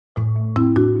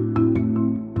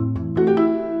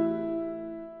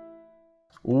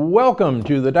Welcome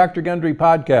to the Dr. Gundry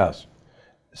podcast.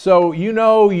 So, you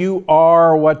know you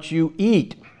are what you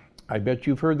eat. I bet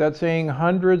you've heard that saying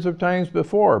hundreds of times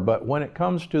before, but when it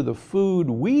comes to the food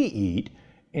we eat,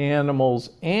 animals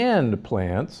and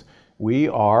plants, we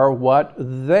are what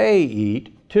they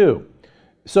eat too.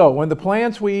 So, when the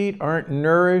plants we eat aren't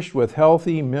nourished with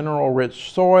healthy, mineral-rich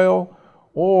soil,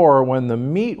 or when the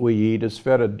meat we eat is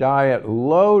fed a diet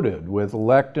loaded with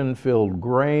lectin-filled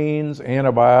grains,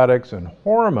 antibiotics, and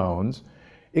hormones,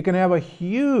 it can have a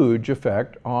huge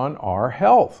effect on our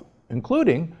health,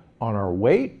 including on our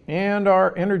weight and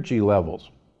our energy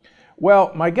levels.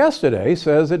 Well, my guest today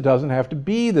says it doesn't have to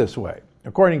be this way.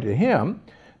 According to him,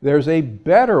 there's a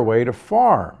better way to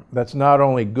farm that's not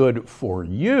only good for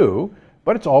you,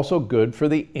 but it's also good for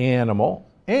the animal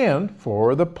and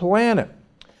for the planet.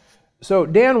 So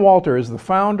Dan Walter is the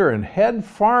founder and head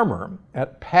farmer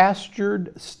at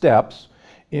Pastured Steppes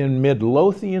in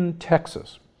Midlothian,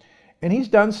 Texas. And he's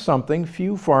done something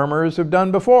few farmers have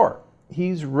done before.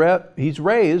 He's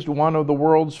raised one of the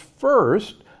world's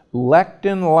first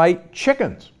lectin-light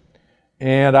chickens.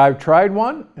 And I've tried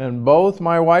one, and both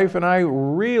my wife and I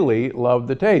really love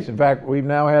the taste. In fact, we've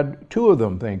now had two of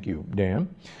them, thank you,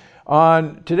 Dan.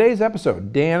 On today's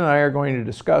episode, Dan and I are going to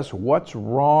discuss what's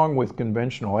wrong with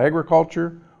conventional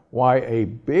agriculture, why a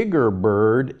bigger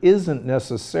bird isn't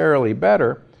necessarily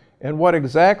better, and what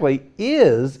exactly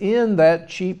is in that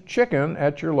cheap chicken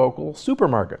at your local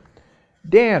supermarket.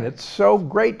 Dan, it's so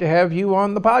great to have you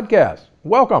on the podcast.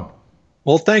 Welcome.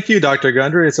 Well, thank you, Dr.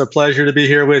 Gundry. It's a pleasure to be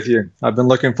here with you. I've been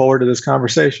looking forward to this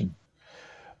conversation.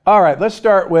 All right, let's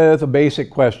start with a basic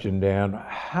question, Dan.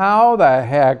 How the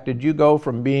heck did you go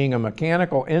from being a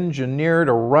mechanical engineer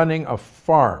to running a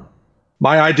farm?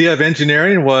 My idea of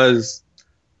engineering was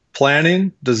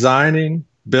planning, designing,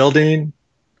 building,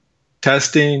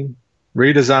 testing,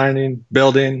 redesigning,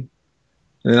 building.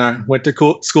 And I went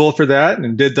to school for that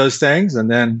and did those things,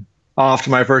 and then off to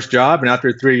my first job. And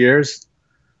after 3 years,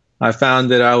 I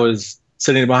found that I was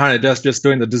sitting behind a desk just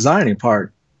doing the designing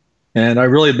part. And I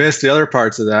really missed the other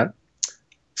parts of that.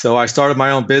 So I started my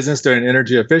own business doing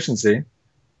energy efficiency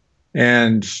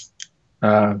and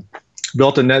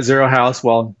built a net zero house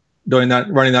while doing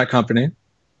that, running that company.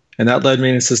 And that led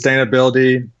me to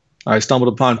sustainability. I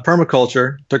stumbled upon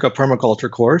permaculture, took a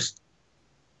permaculture course.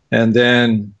 And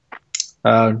then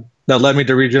that led me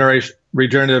to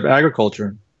regenerative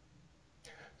agriculture.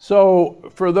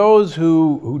 So for those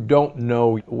who don't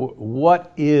know,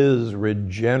 what is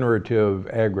regenerative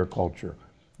agriculture?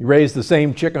 You raise the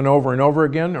same chicken over and over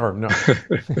again, or no?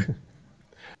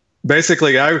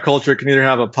 Basically, agriculture can either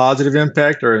have a positive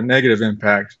impact or a negative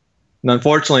impact. And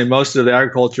unfortunately, most of the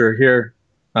agriculture here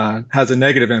has a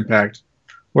negative impact.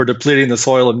 We're depleting the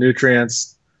soil of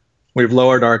nutrients. We've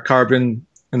lowered our carbon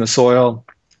in the soil.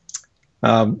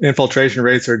 Infiltration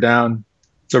rates are down.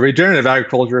 So regenerative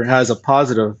agriculture has a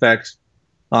positive effect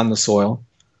on the soil.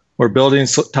 We're building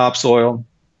topsoil.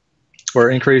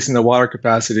 We're increasing the water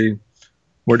capacity.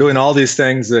 We're doing all these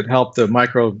things that help the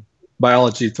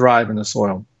microbiology thrive in the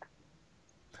soil.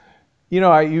 You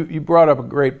know, you brought up a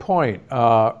great point.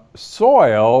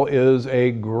 Soil is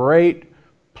a great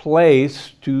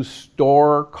place to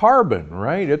store carbon,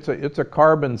 right? It's a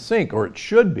carbon sink, or it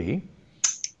should be.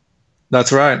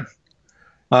 That's right.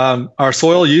 Our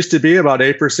soil used to be about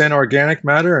 8% organic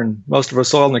matter, and most of our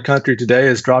soil in the country today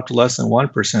has dropped to less than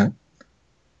 1%.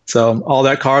 So all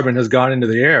that carbon has gone into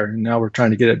the air, and now we're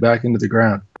trying to get it back into the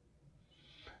ground.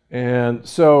 And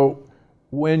so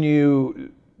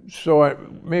maybe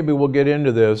we'll get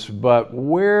into this, but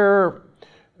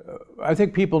I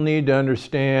think people need to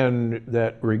understand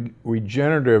that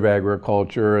regenerative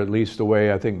agriculture, at least the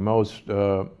way I think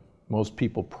most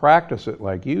people practice it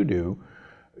like you do,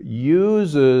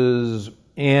 uses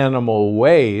animal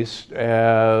waste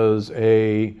as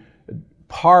a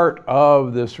part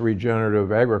of this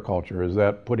regenerative agriculture. Is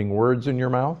that putting words in your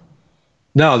mouth?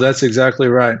 No, that's exactly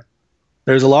right.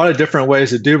 There's a lot of different ways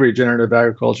to do regenerative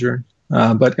agriculture,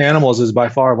 but animals is by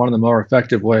far one of the more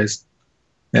effective ways.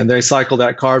 And they cycle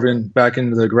that carbon back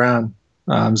into the ground.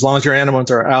 As long as your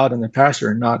animals are out in the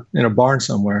pasture, not in a barn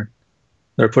somewhere,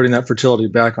 they're putting that fertility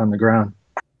back on the ground.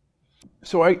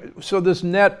 So this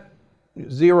net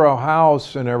zero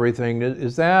house and everything,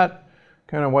 is that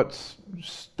kind of what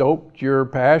stoked your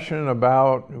passion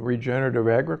about regenerative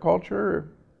agriculture?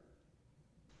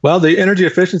 Well, the energy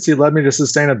efficiency led me to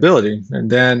sustainability. And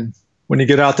then when you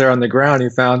get out there on the ground, you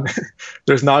found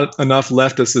there's not enough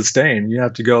left to sustain. You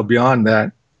have to go beyond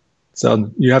that.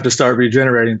 So you have to start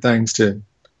regenerating things to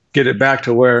get it back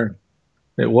to where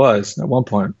it was at one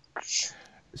point.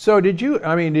 So did you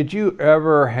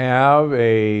ever have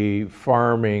a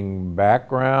farming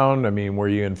background? I mean, were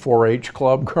you in 4-H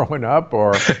club growing up,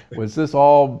 or was this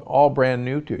all brand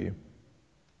new to you?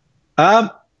 I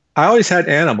always had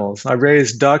animals. I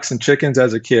raised ducks and chickens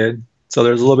as a kid, so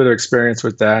there's a little bit of experience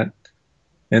with that.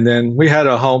 And then we had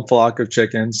a home flock of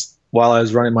chickens while I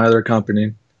was running my other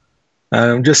company.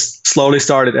 And just slowly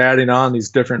started adding on these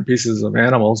different pieces of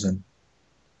animals, and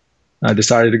I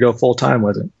decided to go full time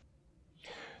with it.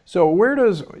 So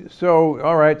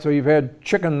all right, so you've had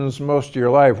chickens most of your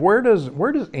life. Where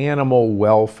does animal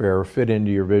welfare fit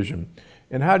into your vision?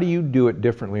 And how do you do it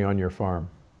differently on your farm?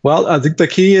 Well, I think the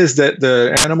key is that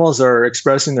the animals are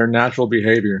expressing their natural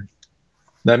behavior.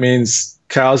 That means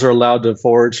cows are allowed to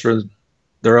forage for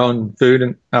their own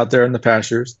food out there in the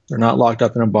pastures. They're not locked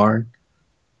up in a barn.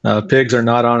 Pigs are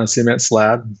not on a cement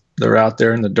slab. They're out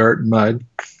there in the dirt and mud.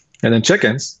 And then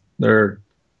chickens, they're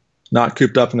not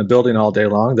cooped up in a building all day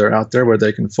long. They're out there where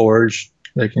they can forage,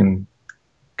 they can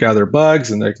gather bugs,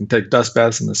 and they can take dust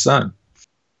baths in the sun.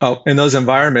 Oh, in those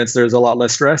environments, there's a lot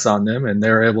less stress on them, and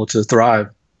they're able to thrive.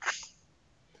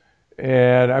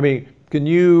 And I mean, can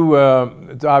you?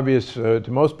 It's obvious to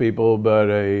most people, but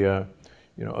a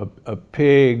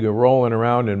pig rolling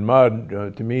around in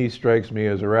mud to me strikes me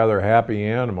as a rather happy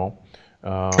animal.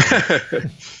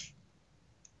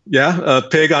 Yeah, a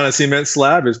pig on a cement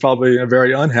slab is probably a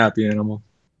very unhappy animal.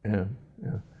 Yeah,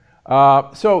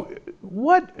 yeah. So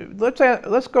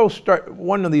let's go start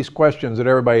one of these questions that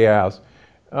everybody asks.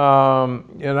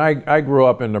 And I grew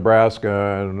up in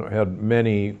Nebraska and had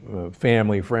many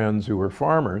family friends who were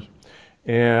farmers.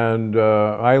 And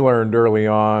I learned early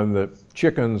on that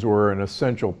chickens were an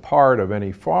essential part of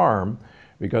any farm,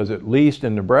 because at least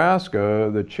in Nebraska,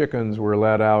 the chickens were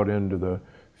let out into the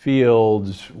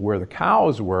fields where the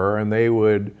cows were, and they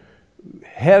would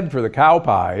head for the cow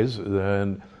pies,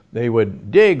 and they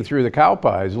would dig through the cow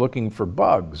pies looking for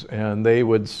bugs, and they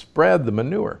would spread the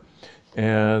manure.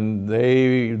 And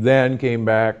they then came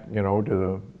back, to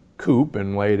the coop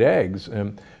and laid eggs.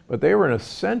 But they were an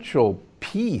essential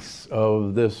piece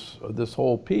of this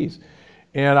whole piece.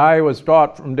 And I was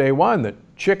taught from day one that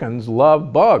chickens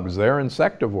love bugs. They're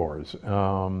insectivores.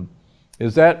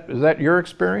 Is that your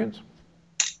experience?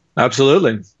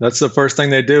 Absolutely. That's the first thing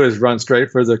they do, is run straight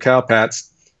for the cow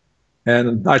pats.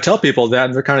 And I tell people that,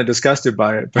 and they're kind of disgusted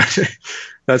by it. But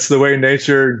that's the way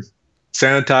nature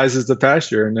sanitizes the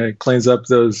pasture, and it cleans up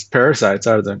those parasites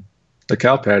out of the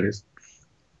cow patties.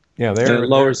 Yeah, it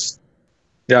lowers.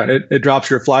 Yeah, it drops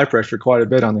your fly pressure quite a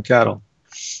bit on the cattle.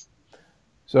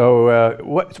 So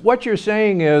what you're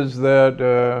saying is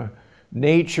that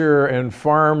nature and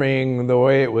farming, the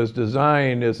way it was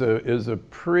designed, is a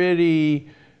pretty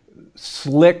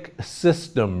slick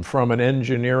system from an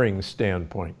engineering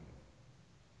standpoint.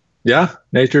 Yeah,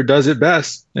 nature does it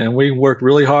best, and we work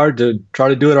really hard to try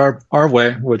to do it our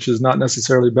way, which is not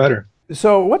necessarily better.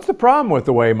 So what's the problem with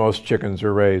the way most chickens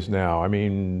are raised now? I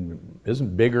mean,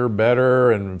 isn't bigger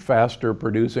better and faster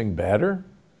producing better?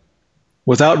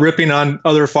 Without ripping on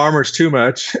other farmers too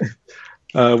much,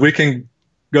 we can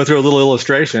go through a little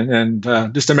illustration, and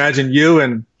just imagine you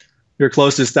and your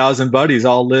closest 1,000 buddies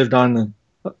all lived on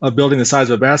a building the size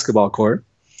of a basketball court,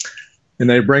 and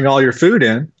they bring all your food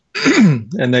in,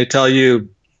 and they tell you,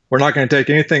 we're not going to take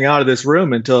anything out of this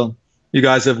room until you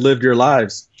guys have lived your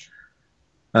lives.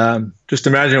 Just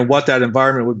imagine what that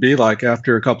environment would be like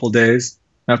after a couple of days,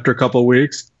 after a couple of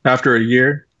weeks, after a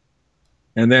year.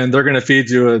 And then they're going to feed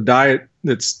you a diet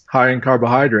that's high in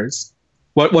carbohydrates.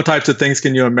 What types of things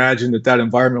can you imagine that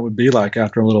environment would be like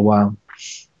after a little while?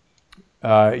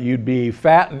 You'd be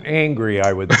fat and angry,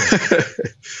 I would think.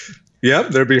 Yep,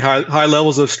 there'd be high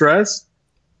levels of stress.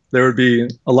 There would be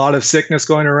a lot of sickness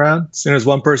going around. As soon as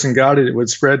one person got it, it would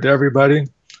spread to everybody.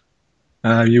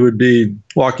 You would be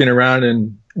walking around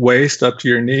in waste up to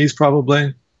your knees,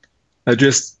 probably.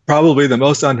 Just probably the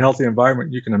most unhealthy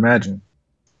environment you can imagine.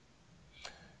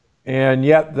 And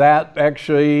yet that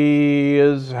actually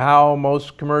is how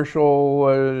most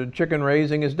commercial chicken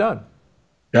raising is done.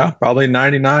 Yeah, probably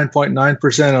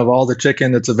 99.9% of all the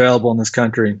chicken that's available in this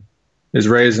country is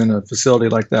raised in a facility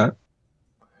like that.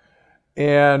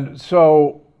 And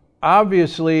so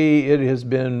obviously it has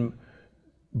been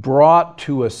brought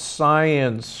to a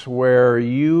science where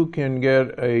you can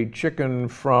get a chicken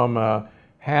from a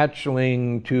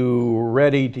hatchling to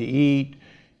ready to eat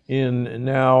in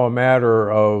now a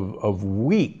matter of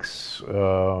weeks,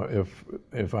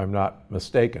 if I'm not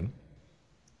mistaken.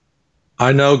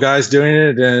 I know guys doing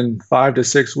it in 5 to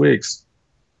 6 weeks.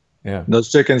 Yeah.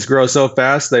 Those chickens grow so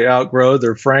fast, they outgrow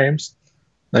their frames.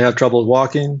 They have trouble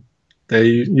walking. They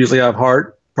usually have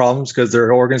heart problems because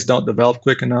their organs don't develop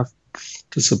quick enough.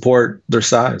 to support their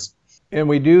size. And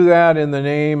we do that in the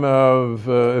name of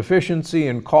efficiency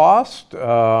and cost.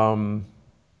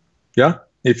 Yeah,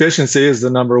 efficiency is the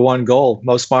 #1 goal.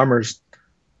 Most farmers,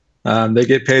 they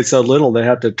get paid so little they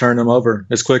have to turn them over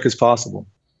as quick as possible.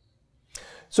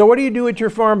 So what do you do at your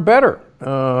farm better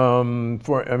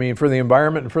for the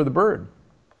environment and for the bird?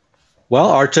 Well,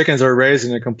 our chickens are raised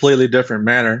in a completely different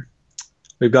manner.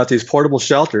 We've got these portable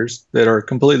shelters that are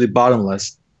completely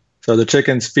bottomless. So the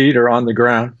chickens' feet are on the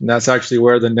ground, and that's actually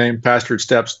where the name pastured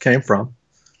steps came from.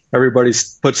 Everybody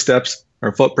puts steps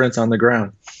or footprints on the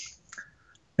ground.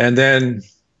 And then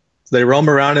they roam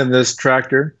around in this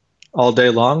tractor all day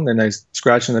long. Then they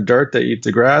scratch in the dirt, they eat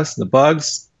the grass, the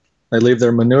bugs, they leave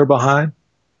their manure behind.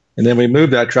 And then we move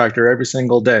that tractor every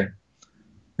single day.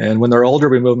 And when they're older,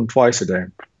 we move them twice a day.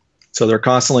 So they're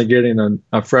constantly getting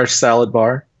a fresh salad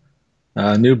bar,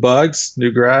 new bugs,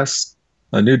 new grass,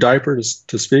 a new diaper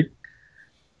to speak.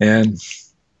 And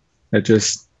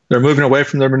they're moving away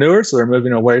from their manure, so they're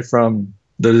moving away from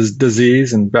the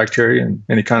disease and bacteria and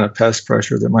any kind of pest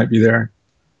pressure that might be there.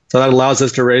 So that allows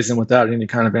us to raise them without any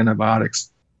kind of antibiotics.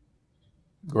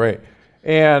 Great.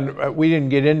 And we didn't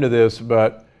get into this,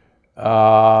 but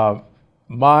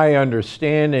my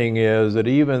understanding is that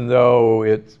even though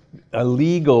it's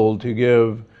illegal to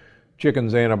give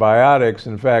chickens antibiotics,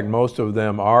 in fact, most of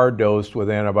them are dosed with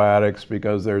antibiotics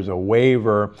because there's a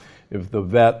waiver. If the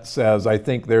vet says, I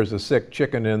think there's a sick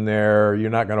chicken in there, you're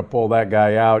not going to pull that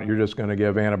guy out, you're just going to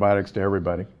give antibiotics to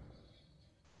everybody.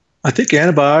 I think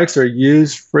antibiotics are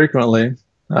used frequently.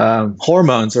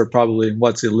 Hormones are probably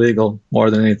what's illegal more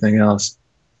than anything else.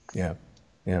 Yeah,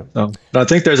 yeah. So, but I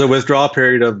think there's a withdrawal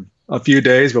period of a few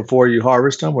days before you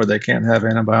harvest them where they can't have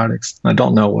antibiotics. I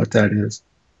don't know what that is.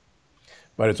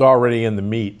 But it's already in the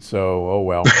meat, so oh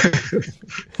well.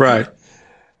 Right.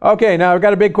 Okay, now I've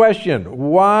got a big question.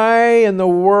 Why in the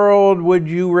world would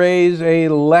you raise a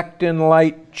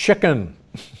lectin-light chicken?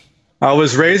 I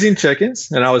was raising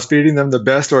chickens and I was feeding them the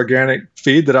best organic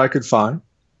feed that I could find.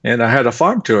 And I had a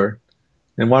farm tour.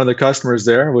 And one of the customers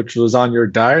there, which was on your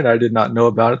diet, I did not know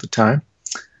about at the time,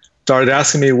 started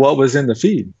asking me what was in the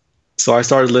feed. So I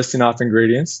started listing off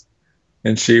ingredients.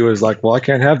 And she was like, well, I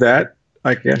can't have that.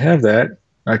 I can't have that.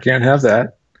 I can't have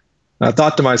that. And I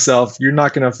thought to myself, you're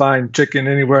not going to find chicken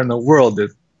anywhere in the world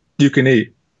that you can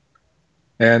eat.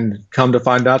 And come to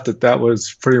find out that that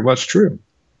was pretty much true.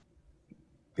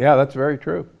 Yeah, that's very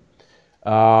true.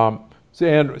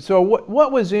 So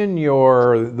what was in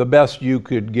the best you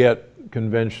could get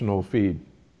conventional feed?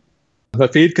 The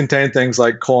feed contained things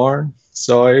like corn,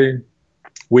 soy,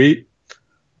 wheat.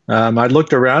 I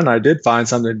looked around, I did find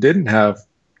some that didn't have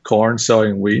corn, soy,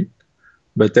 and wheat,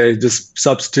 but they just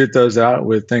substitute those out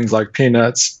with things like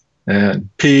peanuts and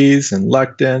peas and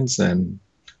lectins and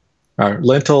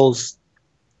lentils.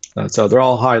 So they're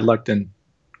all high lectin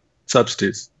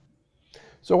substitutes.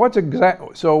 So what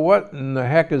in the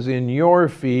heck is in your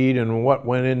feed and what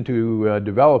went into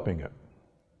developing it?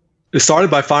 It started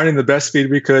by finding the best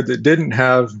feed we could that didn't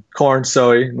have corn,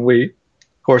 soy, and wheat.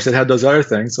 Of course, it had those other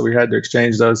things, so we had to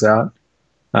exchange those out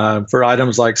for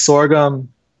items like sorghum,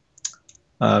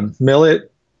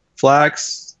 millet,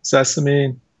 flax,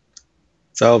 sesame.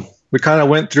 So we kind of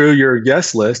went through your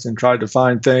yes list and tried to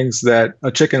find things that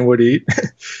a chicken would eat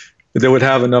that would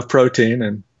have enough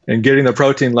protein, and getting the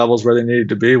protein levels where they needed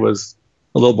to be was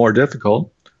a little more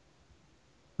difficult.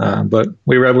 But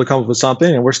we were able to come up with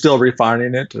something, and we're still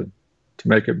refining it to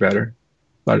make it better.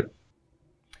 But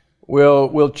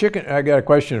will chicken? I got a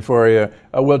question for you.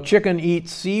 Will chicken eat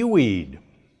seaweed?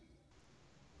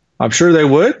 I'm sure they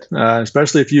would,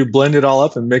 especially if you blend it all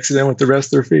up and mix it in with the rest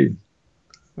of their feed.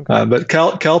 Okay. But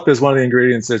kelp is one of the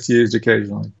ingredients that's used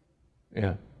occasionally.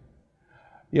 Yeah.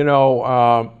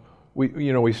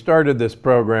 We started this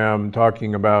program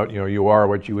talking about, you are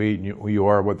what you eat, and you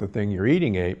are what the thing you're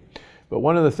eating ate. But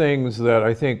one of the things that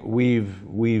I think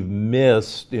we've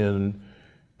missed in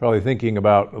probably thinking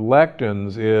about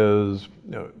lectins is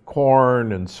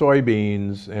corn and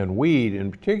soybeans and wheat in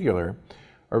particular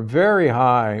are very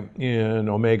high in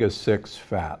omega-6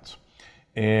 fats.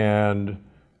 And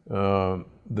the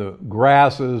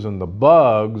grasses and the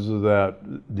bugs that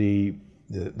the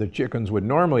chickens would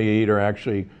normally eat are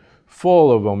actually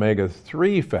full of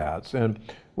omega-3 fats. And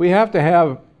we have to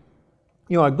have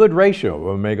a good ratio of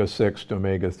omega-6 to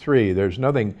omega-3. There's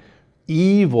nothing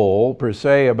evil per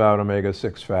se about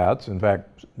omega-6 fats. In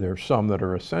fact, there's some that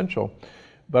are essential.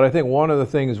 But I think one of the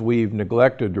things we've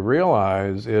neglected to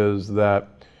realize is that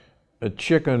a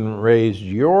chicken raised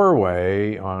your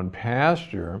way on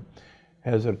pasture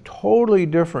has a totally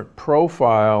different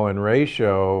profile and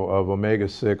ratio of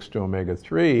omega-6 to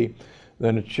omega-3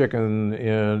 than a chicken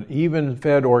in even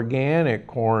fed organic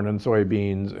corn and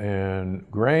soybeans and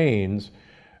grains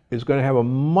is going to have a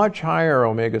much higher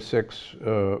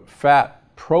omega-6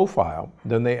 fat profile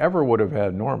than they ever would have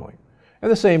had normally.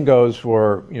 And the same goes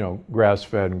for,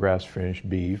 grass-fed and grass-finished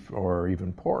beef or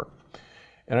even pork.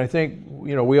 And I think,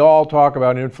 we all talk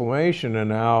about inflammation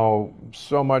and how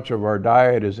so much of our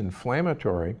diet is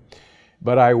inflammatory,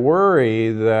 but I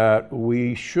worry that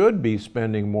we should be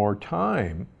spending more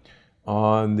time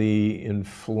on the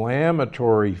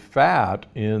inflammatory fat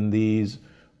in these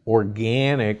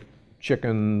organic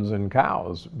chickens and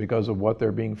cows because of what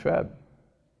they're being fed.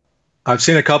 I've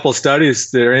seen a couple of studies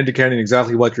that are indicating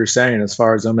exactly what you're saying as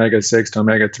far as omega-6 to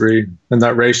omega-3 and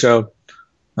that ratio.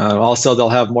 Also, they'll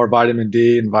have more vitamin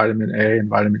D and vitamin A and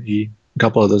vitamin E, a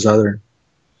couple of those other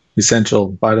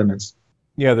essential vitamins.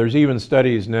 Yeah, there's even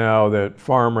studies now that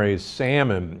farm-raised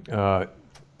salmon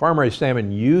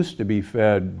used to be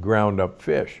fed ground-up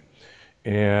fish,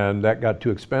 and that got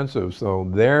too expensive, so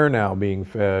they're now being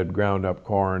fed ground-up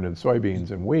corn and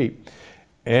soybeans and wheat.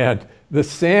 And the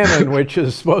salmon, which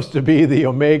is supposed to be the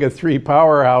omega-3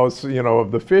 powerhouse,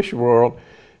 of the fish world,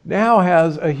 now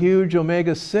has a huge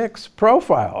omega-6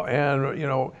 profile.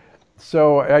 And,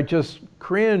 so I just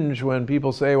cringe when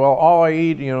people say, well, all I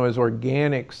eat, is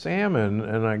organic salmon.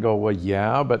 And I go, well,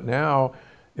 yeah, but now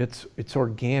it's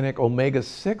organic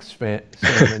omega-6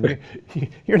 salmon.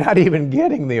 You're not even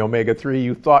getting the omega-3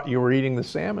 you thought you were eating the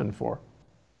salmon for.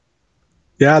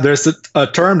 Yeah, there's a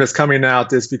term that's coming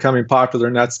out that's becoming popular,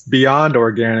 and that's beyond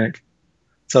organic.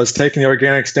 So it's taking the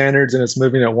organic standards and it's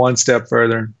moving it one step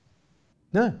further.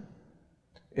 Yeah.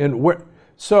 And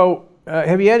so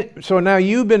now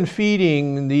you've been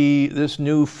feeding this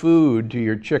new food to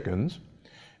your chickens,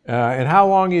 and how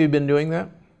long have you been doing that?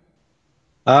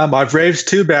 I've raised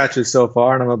 2 batches so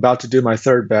far, and I'm about to do my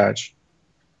 3rd batch.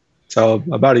 So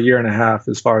about 1.5 years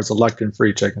as far as the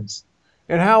lectin-free chickens.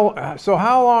 And how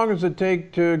long does it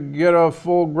take to get a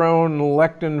full-grown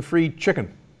lectin-free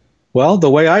chicken? Well, the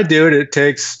way I do it, it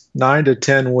takes 9 to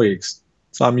 10 weeks.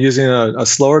 So I'm using a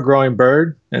slower growing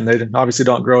bird, and they obviously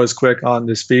don't grow as quick on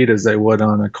this feed as they would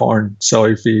on a corn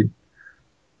soy feed.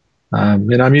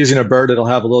 And I'm using a bird that'll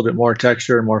have a little bit more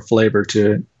texture and more flavor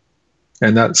to it.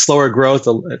 And that slower growth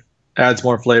adds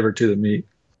more flavor to the meat.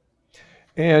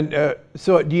 And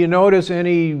so do you notice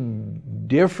any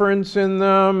difference in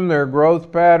them, their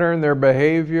growth pattern, their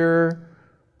behavior?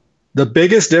 The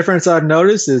biggest difference I've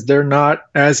noticed is they're not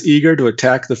as eager to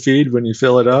attack the feed when you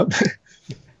fill it up.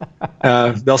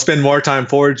 They'll spend more time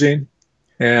foraging,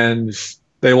 and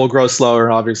they will grow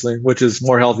slower, obviously, which is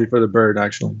more healthy for the bird,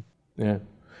 actually. Yeah.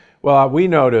 Well, we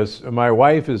notice my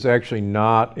wife is actually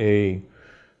not a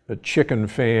chicken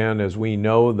fan as we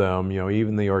know them.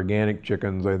 Even the organic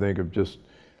chickens, I think,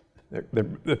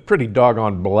 they're pretty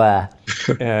doggone blah.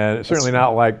 And it's certainly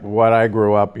not like what I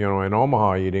grew up, in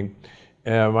Omaha eating.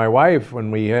 And my wife,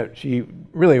 we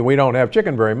don't have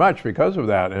chicken very much because of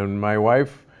that. And my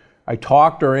wife, I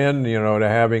talked her in, to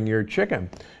having your chicken.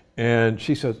 And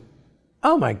she says,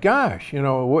 oh my gosh,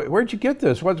 where'd you get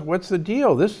this? What's the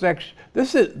deal? This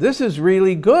is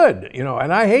really good,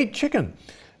 and I hate chicken.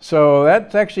 So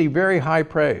that's actually very high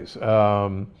praise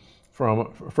from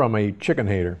a chicken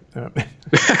hater.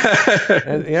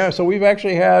 And, yeah, so we've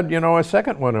actually had, a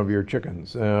second one of your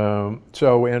chickens. Yeah,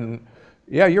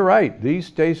 you're right. These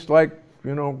taste like,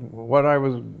 what I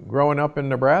was growing up in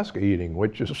Nebraska eating,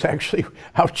 which is actually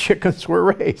how chickens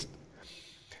were raised.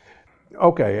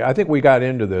 Okay, I think we got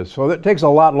into this. So it takes a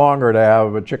lot longer to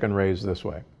have a chicken raised this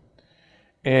way.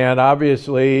 And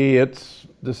obviously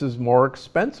this is more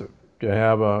expensive to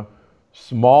have a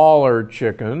smaller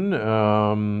chicken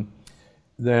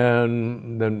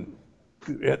than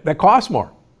that costs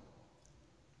more.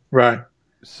 Right.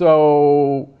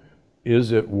 So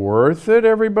is it worth it,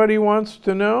 everybody wants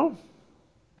to know?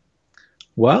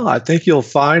 Well, I think you'll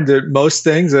find that most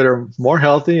things that are more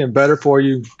healthy and better for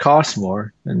you cost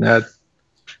more, and that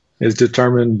is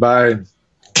determined by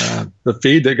the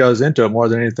feed that goes into it more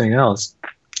than anything else.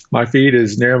 My feed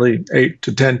is nearly 8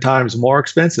 to 10 times more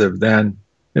expensive than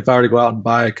if I were to go out and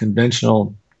buy a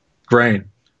conventional grain.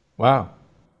 Wow.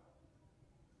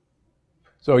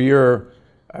 So you're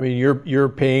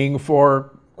paying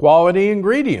for quality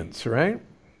ingredients, right?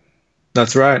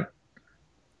 That's right.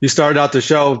 You started out the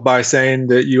show by saying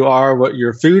that you are what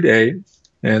your food ate,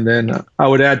 and then I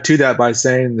would add to that by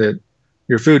saying that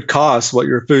your food costs what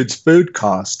your food's food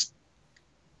cost.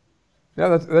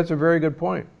 Yeah, that's a very good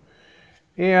point.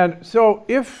 And so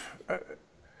if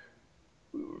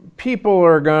people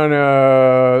are going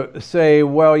to say,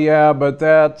 well, yeah, but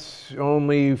that's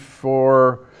only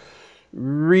for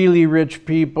really rich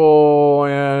people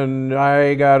and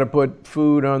I got to put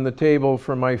food on the table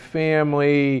for my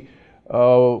family.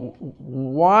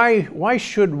 Why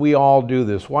should we all do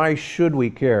this? Why should we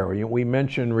care? We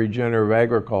mentioned regenerative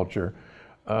agriculture.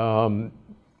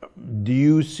 Do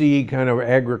you see kind of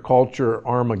agriculture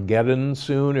Armageddon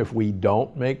soon if we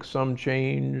don't make some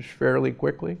change fairly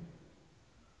quickly?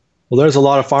 Well, there's a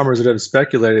lot of farmers that have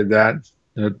speculated that.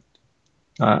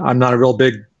 I'm not a real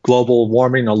big global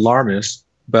warming alarmist,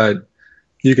 but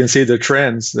you can see the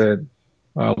trends that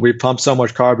we pump so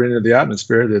much carbon into the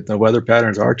atmosphere that the weather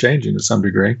patterns are changing to some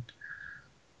degree.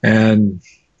 And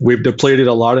we've depleted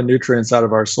a lot of nutrients out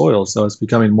of our soil, so it's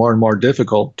becoming more and more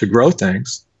difficult to grow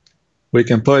things. We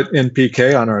can put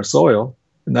NPK on our soil,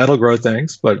 and that'll grow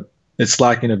things, but it's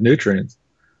lacking of nutrients.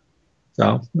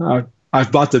 So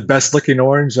I've bought the best looking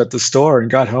orange at the store and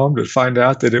got home to find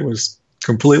out that it was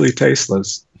completely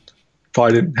tasteless.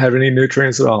 Probably didn't have any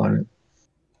nutrients at all in it.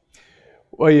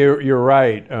 Well, you're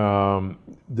right. For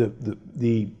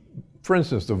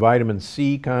instance, the vitamin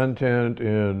C content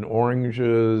in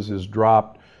oranges has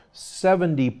dropped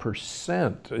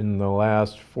 70% in the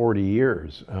last 40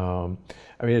 years.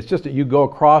 I mean, it's just that you go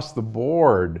across the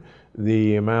board,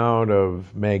 the amount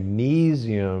of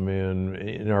magnesium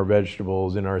in our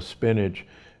vegetables, in our spinach,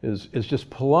 is just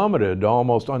plummeted to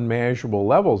almost unmeasurable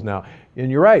levels now. And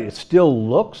you're right, it still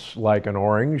looks like an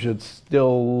orange, it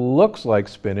still looks like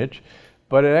spinach,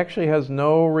 but it actually has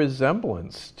no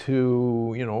resemblance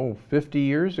to, 50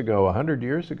 years ago, 100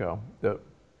 years ago.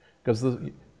 Because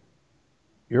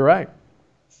you're right.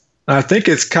 I think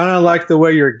it's kind of like the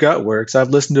way your gut works. I've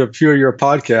listened to a few of your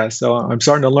podcasts, so I'm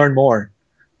starting to learn more.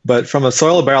 But from a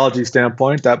soil biology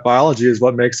standpoint, that biology is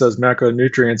what makes those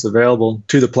macronutrients available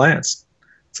to the plants.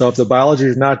 So if the biology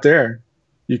is not there,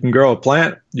 you can grow a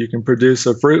plant, you can produce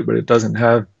a fruit, but it doesn't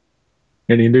have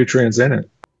any nutrients in it.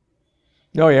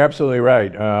 No, you're absolutely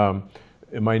right.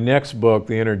 In my next book,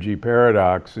 The Energy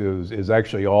Paradox, is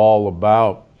actually all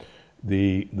about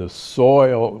the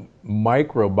soil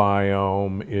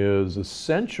microbiome is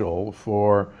essential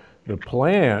for the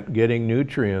plant getting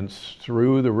nutrients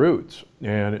through the roots.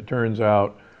 And it turns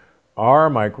out our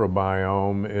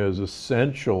microbiome is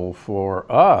essential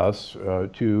for us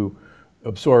to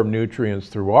absorb nutrients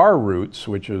through our roots,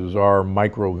 which is our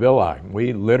microvilli.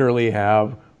 We literally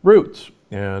have roots,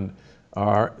 and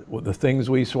the things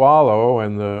we swallow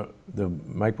and the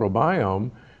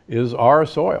microbiome is our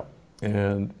soil.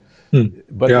 And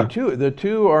but the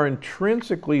two are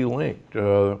intrinsically linked.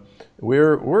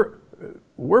 We're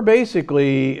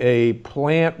basically a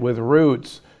plant with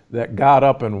roots that got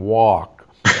up and walked.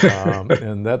 And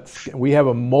we have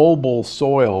a mobile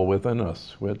soil within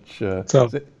us, which is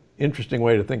an interesting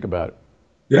way to think about it.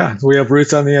 Yeah, we have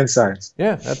roots on the inside.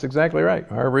 Yeah, that's exactly right.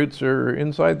 Our roots are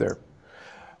inside there.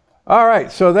 All right,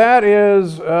 so that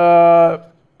is, are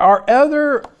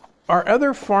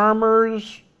other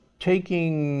farmers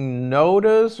taking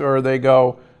notice, or they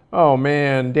go, oh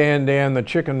man, Dan the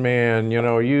chicken man,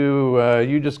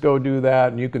 you just go do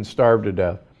that and you can starve to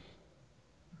death?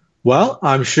 Well,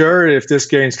 I'm sure if this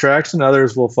gains traction,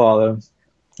 others will follow.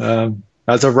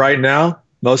 As of right now,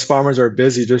 most farmers are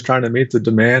busy just trying to meet the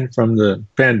demand from the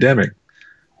pandemic.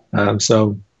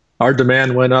 So our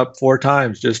demand went up 4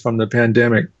 times just from the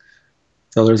pandemic.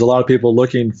 So there's a lot of people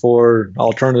looking for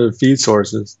alternative feed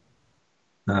sources.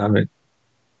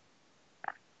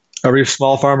 Every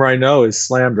small farmer I know is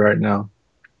slammed right now.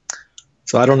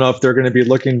 So I don't know if they're going to be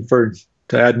looking to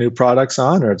add new products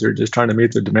on, or if they're just trying to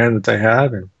meet the demand that they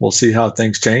have, and we'll see how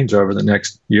things change over the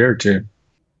next year or two.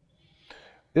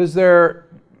 Is there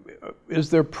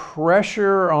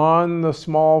pressure on the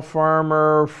small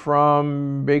farmer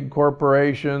from big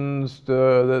corporations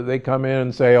that they come in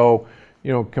and say, oh,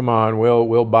 come on,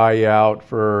 we'll buy you out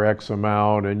for X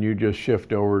amount and you just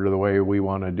shift over to the way we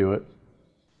want to do it?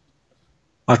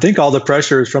 I think all the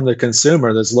pressure is from the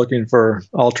consumer that's looking for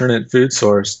alternate food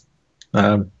source.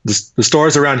 The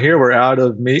stores around here were out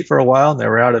of meat for a while, and they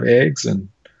were out of eggs, and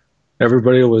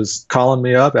everybody was calling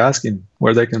me up asking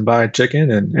where they can buy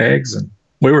chicken and eggs, and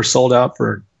we were sold out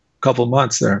for a couple of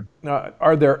months there.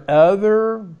 Are there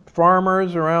other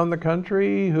farmers around the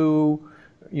country who,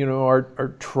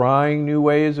 are trying new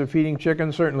ways of feeding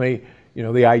chickens? Certainly,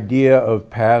 the idea of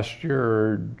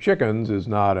pastured chickens is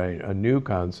not a new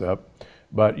concept.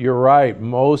 But you're right,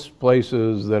 most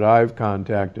places that I've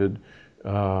contacted,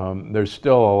 there's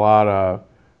still a lot of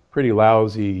pretty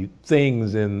lousy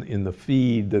things in the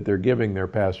feed that they're giving their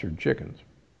pastured chickens.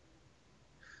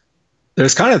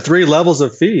 There's kind of 3 levels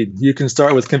of feed. You can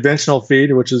start with conventional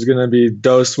feed, which is going to be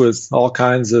dosed with all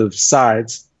kinds of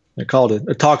sides. They called it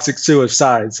a toxic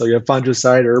suicide. So you have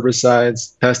fungicide,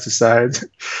 herbicides, pesticides,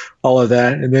 all of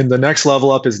that. And then the next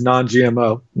level up is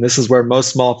non-GMO. And this is where most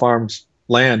small farms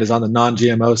land, is on the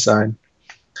non-GMO side.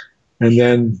 And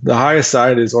then the highest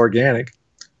side is organic.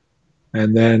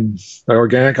 And then the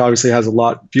organic obviously has a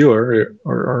lot fewer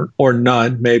or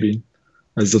none, maybe,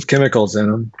 as of chemicals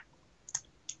in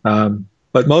them.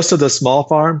 But most of the small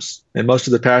farms and most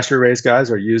of the pasture-raised guys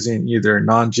are using either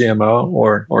non-GMO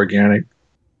or organic.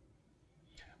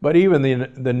 But even the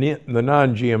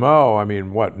non-GMO, I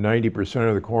mean, what, 90%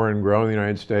 of the corn grown in the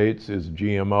United States is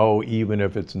GMO, even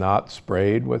if it's not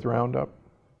sprayed with Roundup?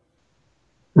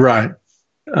 Right.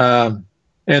 And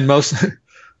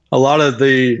a lot of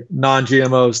the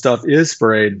non-GMO stuff is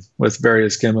sprayed with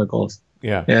various chemicals.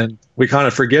 Yeah. And we kind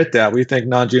of forget that. We think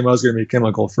non-GMO is going to be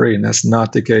chemical-free, and that's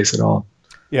not the case at all.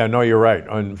 Yeah, no, you're right.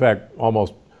 In fact,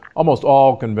 almost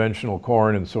all conventional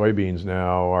corn and soybeans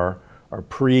now are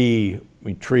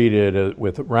we treat it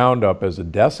with Roundup as a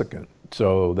desiccant,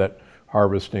 so that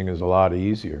harvesting is a lot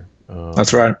easier.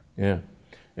 That's right. Yeah,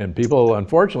 and people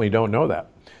unfortunately don't know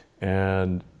that,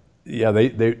 and yeah,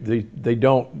 they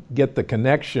don't get the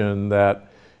connection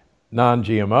that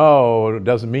non-GMO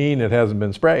doesn't mean it hasn't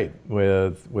been sprayed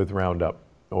with Roundup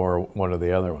or one of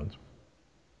the other ones.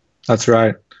 That's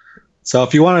right. So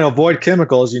if you want to avoid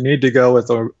chemicals, you need to go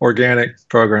with an organic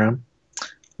program.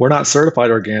 We're not certified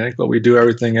organic, but we do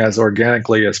everything as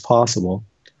organically as possible.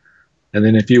 And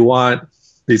then if you want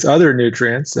these other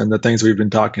nutrients and the things we've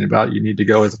been talking about, you need to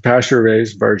go with a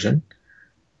pasture-raised version.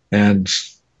 And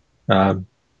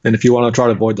if you want to try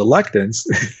to avoid the lectins,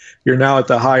 you're now at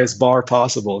the highest bar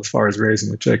possible as far as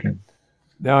raising a chicken.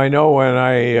 Now, I know when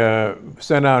I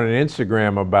sent out an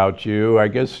Instagram about you, I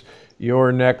guess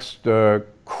your next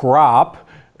crop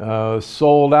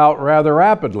sold out rather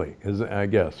rapidly, I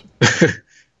guess.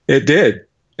 It did.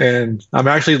 And I'm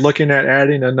actually looking at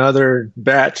adding another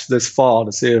batch this fall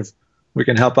to see if we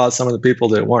can help out some of the people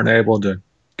that weren't able to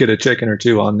get a chicken or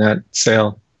two on that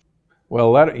sale.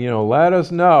 Well, let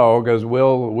us know, because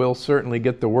we'll certainly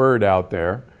get the word out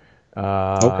there.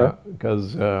 Okay.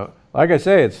 Because, like I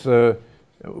say,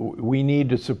 we need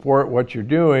to support what you're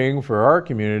doing for our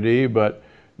community, but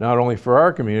not only for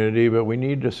our community, but we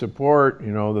need to support,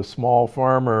 the small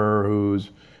farmer who's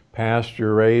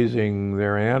pasture raising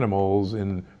their animals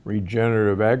in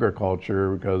regenerative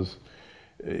agriculture, because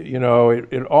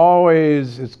it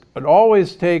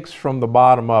always takes from the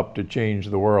bottom up to change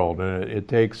the world, and it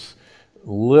takes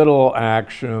little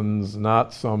actions,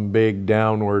 not some big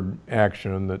downward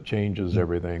action that changes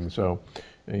everything. So,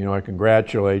 I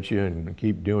congratulate you and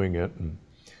keep doing it. And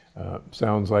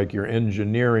sounds like your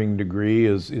engineering degree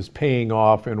is paying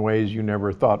off in ways you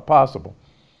never thought possible.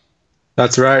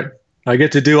 That's right. I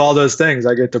get to do all those things.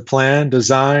 I get to plan,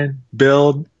 design,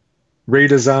 build,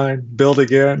 redesign, build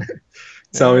again.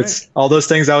 So It's all those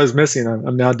things I was missing,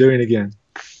 I'm now doing again.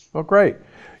 Well, great.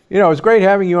 It's great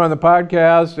having you on the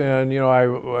podcast, and I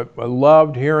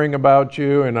loved hearing about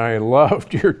you, and I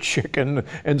loved your chicken,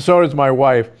 and so does my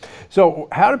wife. So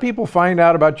how do people find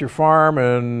out about your farm,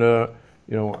 and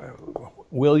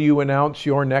will you announce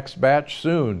your next batch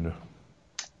soon?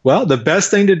 Well, the best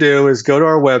thing to do is go to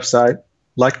our website,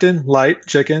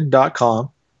 lectinlightchicken.com.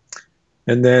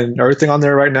 And then everything on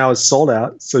there right now is sold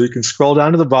out. So you can scroll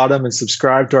down to the bottom and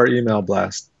subscribe to our email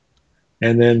blast.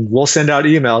 And then we'll send out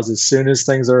emails as soon as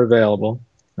things are available.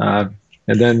 And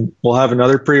then we'll have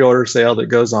another pre-order sale that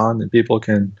goes on, and people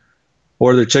can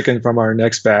order the chicken from our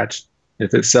next batch.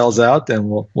 If it sells out, then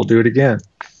we'll do it again.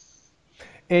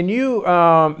 And you,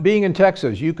 being in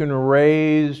Texas, you can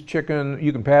raise chicken,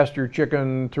 you can pasture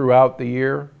chicken throughout the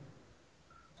year?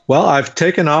 Well, I've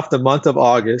taken off the month of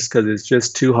August because it's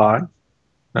just too hot.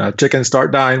 Chickens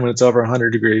start dying when it's over 100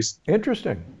 degrees.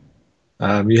 Interesting.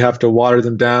 You have to water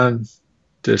them down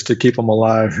just to keep them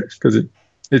alive because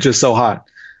it's just so hot.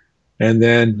 And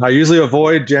then I usually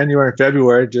avoid January and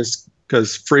February just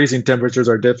because freezing temperatures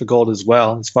are difficult as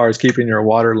well, as far as keeping your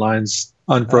water lines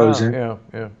unfrozen.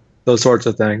 Yeah. Those sorts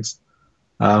of things.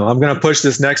 I'm going to push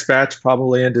this next batch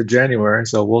probably into January,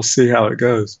 so we'll see how it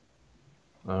goes.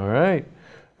 All right.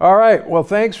 Well,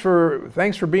 thanks for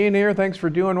being here. Thanks for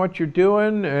doing what you're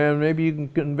doing, and maybe you can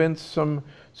convince some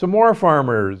more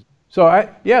farmers. So I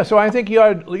think you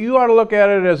ought to look at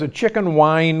it as a chicken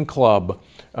wine club.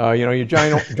 You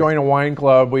join a wine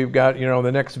club. We've got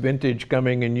the next vintage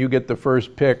coming, and you get the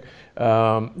first pick.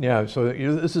 So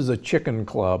this is a chicken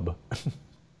club.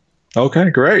 Okay,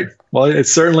 great. Well,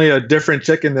 it's certainly a different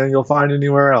chicken than you'll find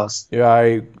anywhere else. Yeah,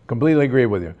 I completely agree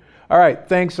with you. All right,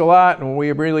 thanks a lot, and we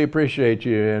really appreciate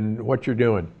you and what you're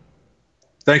doing.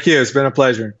 Thank you. It's been a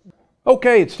pleasure.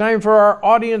 Okay, it's time for our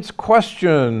audience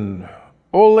question.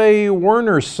 Ole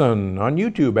Wernerson on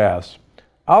YouTube asks,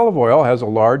 olive oil has a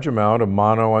large amount of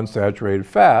monounsaturated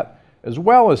fat as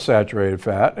well as saturated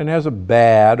fat and has a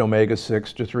bad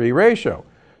omega-6 to 3 ratio.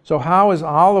 So how is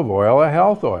olive oil a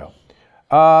health oil?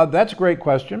 That's a great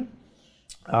question.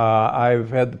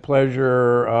 I've had the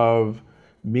pleasure of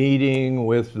meeting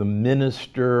with the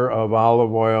minister of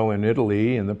olive oil in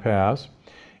Italy in the past.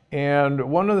 And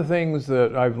one of the things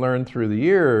that I've learned through the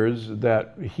years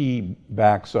that he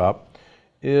backs up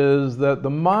is that the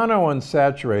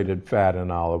monounsaturated fat in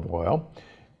olive oil,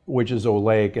 which is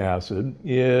oleic acid,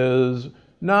 is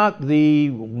not the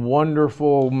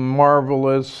wonderful,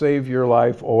 marvelous,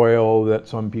 save-your-life oil that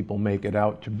some people make it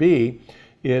out to be.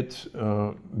 It's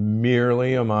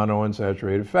merely a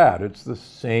monounsaturated fat. It's the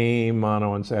same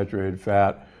monounsaturated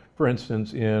fat, for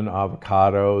instance, in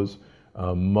avocados.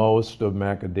 Most of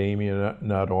macadamia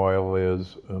nut oil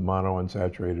is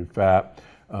monounsaturated fat.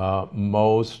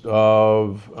 Most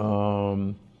of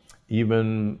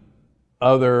even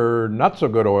other not so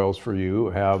good oils for you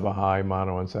have a high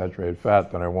monounsaturated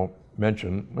fat that I won't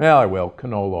mention. Well, I will,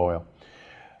 canola oil.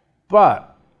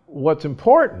 But what's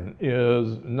important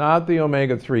is not the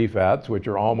omega-3 fats, which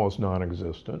are almost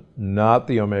non-existent, not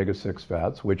the omega-6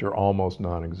 fats, which are almost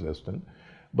non-existent,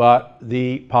 but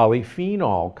the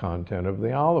polyphenol content of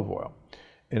the olive oil.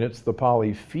 And it's the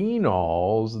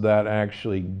polyphenols that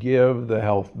actually give the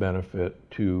health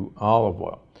benefit to olive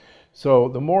oil. So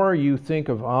the more you think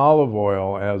of olive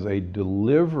oil as a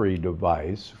delivery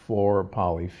device for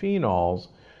polyphenols,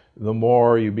 the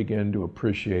more you begin to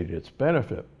appreciate its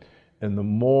benefit. And the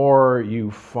more you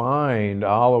find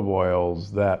olive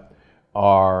oils that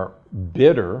are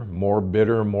bitter, more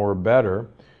better,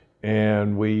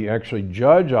 and we actually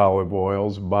judge olive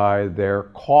oils by their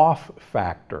cough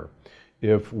factor.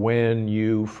 If when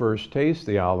you first taste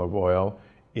the olive oil,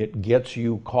 it gets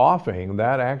you coughing,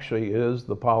 that actually is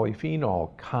the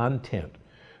polyphenol content.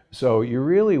 So you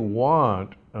really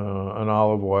want an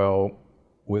olive oil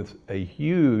with a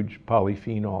huge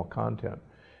polyphenol content.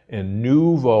 And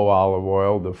Nouveau olive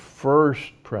oil, the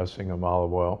first pressing of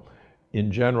olive oil,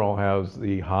 in general has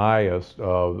the highest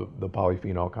of the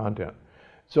polyphenol content.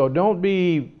 So don't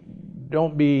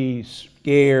be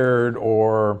scared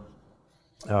or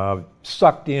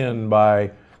sucked in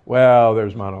by, well,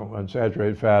 there's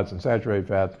monounsaturated fats and saturated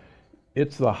fats.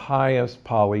 It's the highest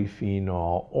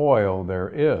polyphenol oil there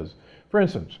is. For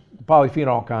instance, the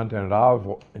polyphenol content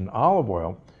in olive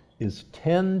oil is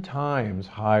 10 times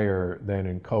higher than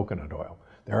in coconut oil.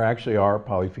 There actually are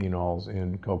polyphenols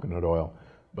in coconut oil,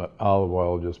 but olive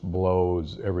oil just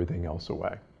blows everything else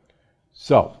away.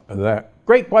 So,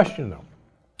 great question though.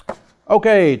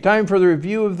 Okay, time for the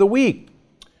review of the week.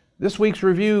 This week's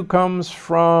review comes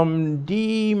from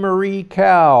D. Marie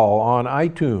Cal on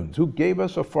iTunes, who gave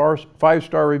us a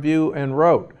 5-star review and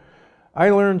wrote, I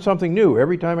learn something new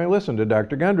every time I listen to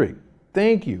Dr. Gundry.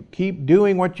 Thank you. Keep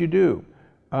doing what you do.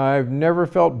 I've never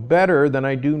felt better than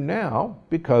I do now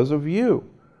because of you.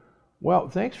 Well,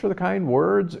 thanks for the kind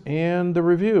words and the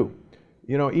review.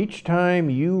 You know, each time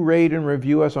you rate and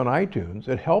review us on iTunes,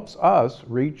 it helps us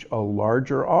reach a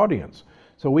larger audience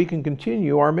so we can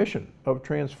continue our mission of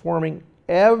transforming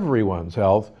everyone's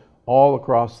health all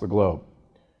across the globe.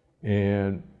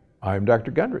 And I'm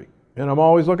Dr. Gundry, and I'm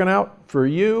always looking out for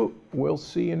you. We'll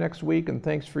see you next week, and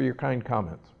thanks for your kind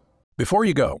comments. Before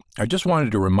you go, I just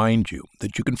wanted to remind you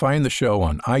that you can find the show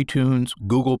on iTunes,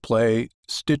 Google Play,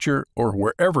 Stitcher, or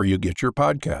wherever you get your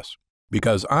podcasts.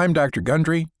 Because I'm Dr.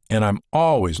 Gundry, and I'm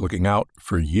always looking out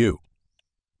for you.